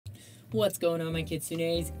What's going on, my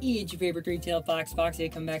kitsunes? It's your favorite retail fox, Foxy. I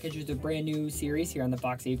come back at you with a brand new series here on the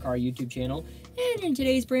FoxieHikari YouTube channel. And in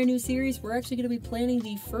today's brand new series, we're actually going to be planning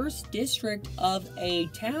the first district of a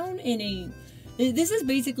town in a... This is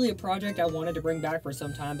basically a project I wanted to bring back for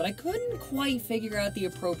some time, but I couldn't quite figure out the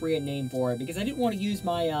appropriate name for it because I didn't want to use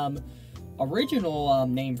my original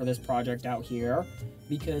name for this project out here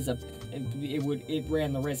because it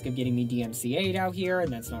ran the risk of getting me DMCA'd out here,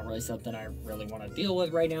 and that's not really something I really want to deal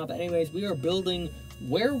with right now. But anyways, we are building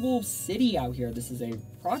Werewolf City out here. This is a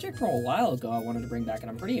project from a while ago I wanted to bring back, and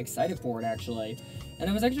I'm pretty excited for it, actually. And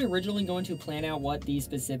I was actually originally going to plan out what these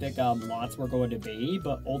specific lots were going to be,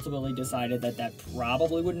 but ultimately decided that that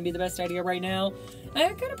probably wouldn't be the best idea right now. I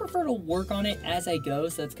kind of prefer to work on it as I go,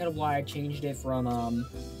 so that's kind of why I changed it from,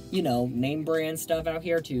 you know, name brand stuff out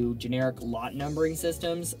here to generic lot numbering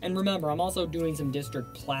systems. And remember, I'm also doing some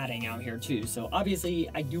district platting out here too, so obviously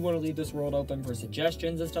I do want to leave this world open for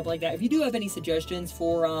suggestions and stuff like that. If you do have any suggestions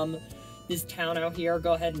for this town out here,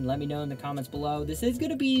 go ahead and let me know in the comments below. This is going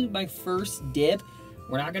to be my first dip.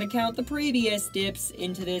 We're not going to count the previous dips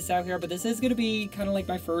into this out here, but this is going to be kind of like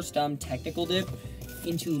my first technical dip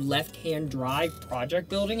into left-hand drive project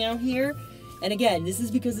building out here. And again, this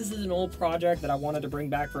is because this is an old project that I wanted to bring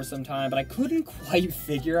back for some time, but I couldn't quite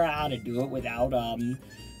figure out how to do it without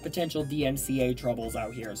potential DMCA troubles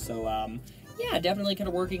out here. So yeah, definitely kind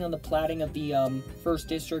of working on the platting of the first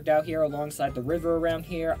district out here alongside the river around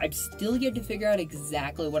here. I've still yet to figure out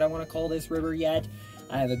exactly what I want to call this river yet.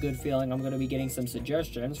 I have a good feeling I'm going to be getting some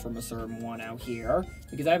suggestions from a certain one out here,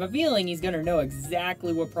 because I have a feeling he's going to know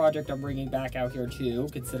exactly what project I'm bringing back out here too,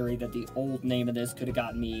 considering that the old name of this could have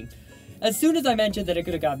gotten me... As soon as I mentioned that it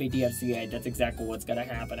could have got me DMCA, that's exactly what's going to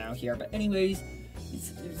happen out here. But anyways,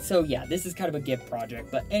 so yeah, this is kind of a gift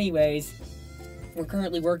project. But anyways, we're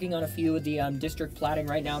currently working on a few of the district platting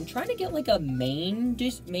right now. I'm trying to get like a main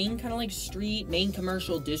kind of like street, main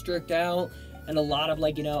commercial district out. And a lot of,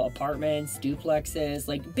 like, you know, apartments, duplexes,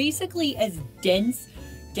 like, basically as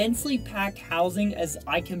densely packed housing as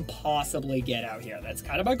I can possibly get out here. That's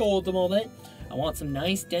kind of my goal at the moment. I want some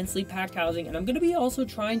nice, densely packed housing, and I'm going to be also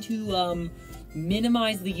trying to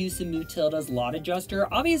minimize the use of Mutilda's lot adjuster.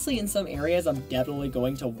 Obviously, in some areas, I'm definitely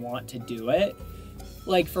going to want to do it.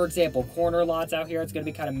 Like, for example, corner lots out here, it's going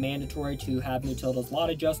to be kind of mandatory to have Mutilda's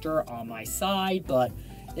lot adjuster on my side, but...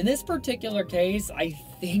 in this particular case, I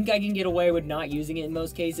think I can get away with not using it in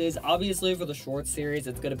most cases. Obviously, for the short series,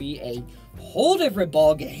 it's going to be a whole different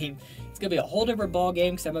ball game. It's going to be a whole different ball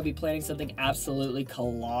game because I'm going to be planning something absolutely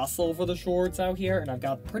colossal for the shorts out here. And I've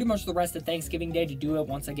got pretty much the rest of Thanksgiving Day to do it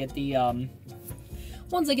once I get the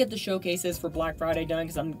showcases for Black Friday done,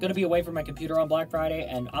 because I'm going to be away from my computer on Black Friday,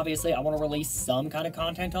 and obviously I want to release some kind of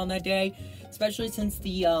content on that day, especially since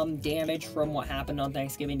the damage from what happened on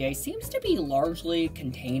Thanksgiving Day seems to be largely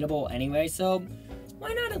containable anyway, so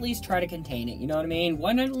why not at least try to contain it, you know what I mean?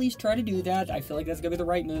 Why not at least try to do that? I feel like that's going to be the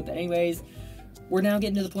right move, but anyways, we're now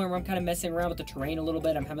getting to the point where I'm kind of messing around with the terrain a little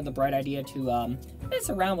bit. I'm having the bright idea to mess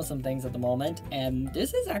around with some things at the moment. And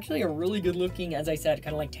this is actually a really good looking, as I said,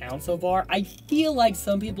 kind of like town so far. I feel like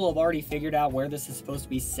some people have already figured out where this is supposed to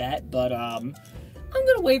be set, but I'm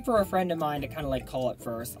going to wait for a friend of mine to kind of like call it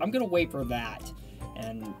first. I'm going to wait for that.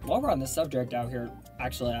 And while we're on the subject out here,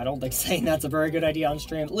 actually, I don't think saying that's a very good idea on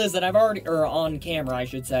stream. Listen, or on camera, I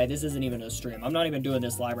should say. This isn't even a stream. I'm not even doing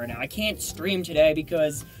this live right now. I can't stream today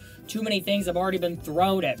because... too many things have already been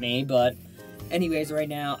thrown at me, but anyways, right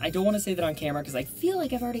now, I don't want to say that on camera because I feel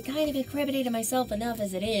like I've already kind of incriminated myself enough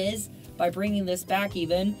as it is by bringing this back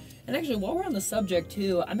even. And actually, while we're on the subject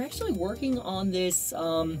too, I'm actually working on this,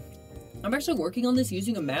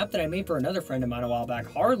 using a map that I made for another friend of mine a while back,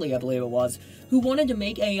 Hardly, I believe it was, who wanted to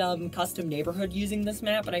make a custom neighborhood using this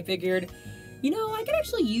map, and I figured, you know, I could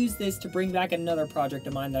actually use this to bring back another project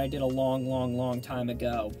of mine that I did a long time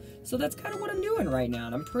ago. So that's kind of what I'm doing right now,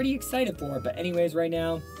 and I'm pretty excited for it. But anyways, right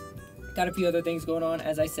now, got a few other things going on.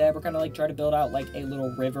 As I said, we're kind of like trying to build out like a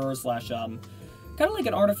little river slash, kind of like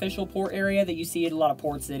an artificial port area that you see in a lot of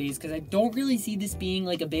port cities, because I don't really see this being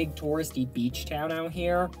like a big touristy beach town out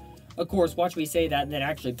here. Of course, watch me say that and then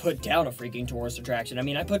actually put down a freaking tourist attraction. I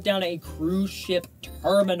mean, I put down a cruise ship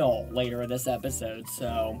terminal later in this episode,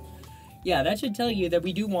 so... yeah, that should tell you that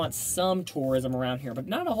we do want some tourism around here, but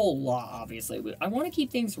not a whole lot, obviously. I want to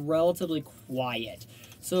keep things relatively quiet.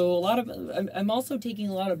 So I'm also taking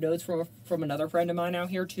a lot of notes from another friend of mine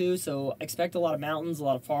out here too, so expect a lot of mountains, a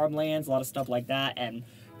lot of farmlands, a lot of stuff like that, and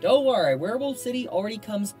don't worry, Werewolf City already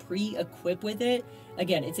comes pre-equipped with it.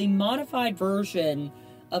 Again, it's a modified version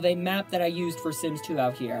of a map that I used for Sims 2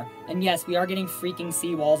 out here. And yes, we are getting freaking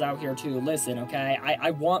seawalls out here too. Listen, okay?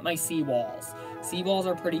 I want my seawalls. Seawalls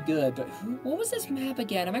are pretty good, but what was this map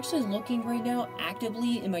again? I'm actually looking right now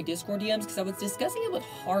actively in my Discord DMs because I was discussing it with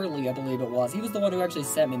Harley, I believe it was. He was the one who actually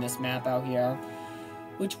sent me this map out here.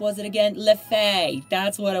 Which was it again? Le Fay.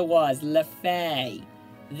 That's what it was. Le Fay.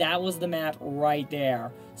 That was the map right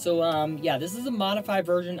there. So, yeah, this is a modified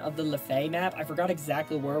version of the Le Fay map. I forgot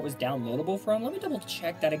exactly where it was downloadable from. Let me double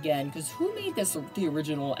check that again, because who made this the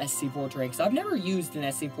original SC4 terrain? Because I've never used an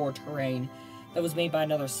SC4 terrain that was made by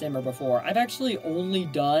another simmer before. I've actually only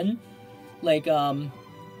done, like, what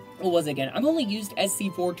was it again? I've only used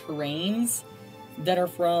SC4 terrains that are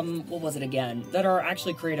from, what was it again? That are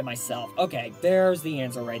actually created myself. Okay, there's the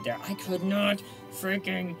answer right there. I could not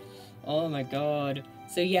freaking, oh my god.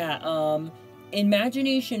 So yeah,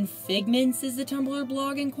 Imagination Figments is the Tumblr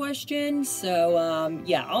blog in question. So,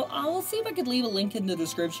 yeah, I'll see if I could leave a link in the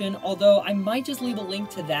description. Although, I might just leave a link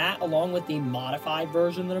to that along with the modified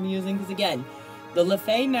version that I'm using. Because, again, the Le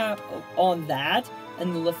Fay map on that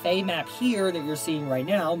and the Le Fay map here that you're seeing right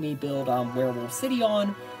now, me build Werewolf City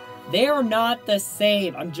on, they are not the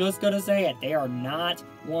same. I'm just going to say it. They are not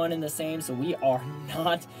one and the same, so we are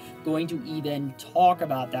not going to even talk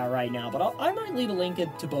about that right now. But I might leave a link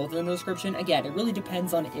to both in the description. Again, it really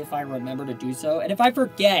depends on if I remember to do so. And if I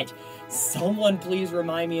forget, someone please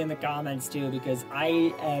remind me in the comments too, because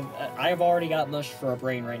I have already got mush for a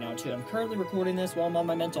brain right now too. I'm currently recording this while I'm on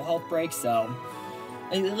my mental health break, so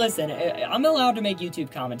listen, I'm allowed to make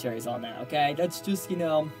YouTube commentaries on that, okay? That's just, you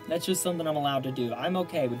know, that's just something I'm allowed to do. I'm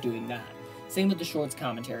okay with doing that. Same with the shorts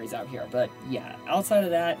commentaries out here, but yeah, outside of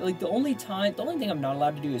that, like the only thing I'm not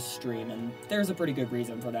allowed to do is stream, and there's a pretty good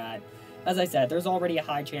reason for that. As I said, there's already a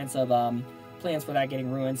high chance of plans for that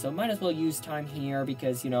getting ruined, so might as well use time here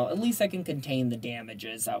because, you know, at least I can contain the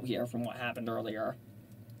damages out here from what happened earlier.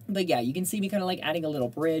 But yeah, you can see me kind of like adding a little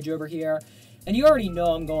bridge over here. And you already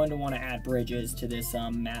know I'm going to want to add bridges to this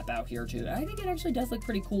map out here too. I think it actually does look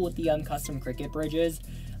pretty cool with the custom cricket bridges.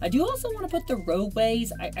 I do also want to put the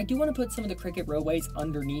roadways. I do want to put some of the cricket roadways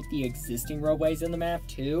underneath the existing roadways in the map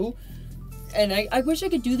too. And I wish I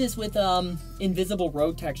could do this with invisible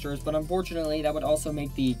road textures, but unfortunately that would also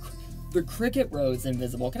make the cricket roads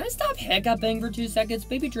invisible. Can I stop hiccuping for 2 seconds?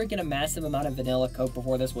 Maybe drinking a massive amount of vanilla Coke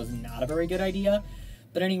before this was not a very good idea.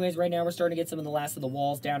 But anyways, right now we're starting to get some of the last of the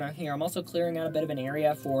walls down out here. I'm also clearing out a bit of an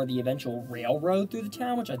area for the eventual railroad through the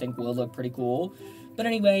town, which I think will look pretty cool. But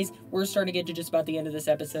anyways, we're starting to get to just about the end of this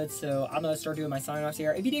episode, so I'm going to start doing my sign-offs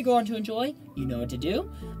here. If you did go on to enjoy, you know what to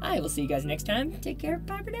do. I will see you guys next time. Take care.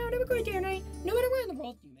 Bye for now. Have a great day or night. No matter where in the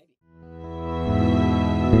world you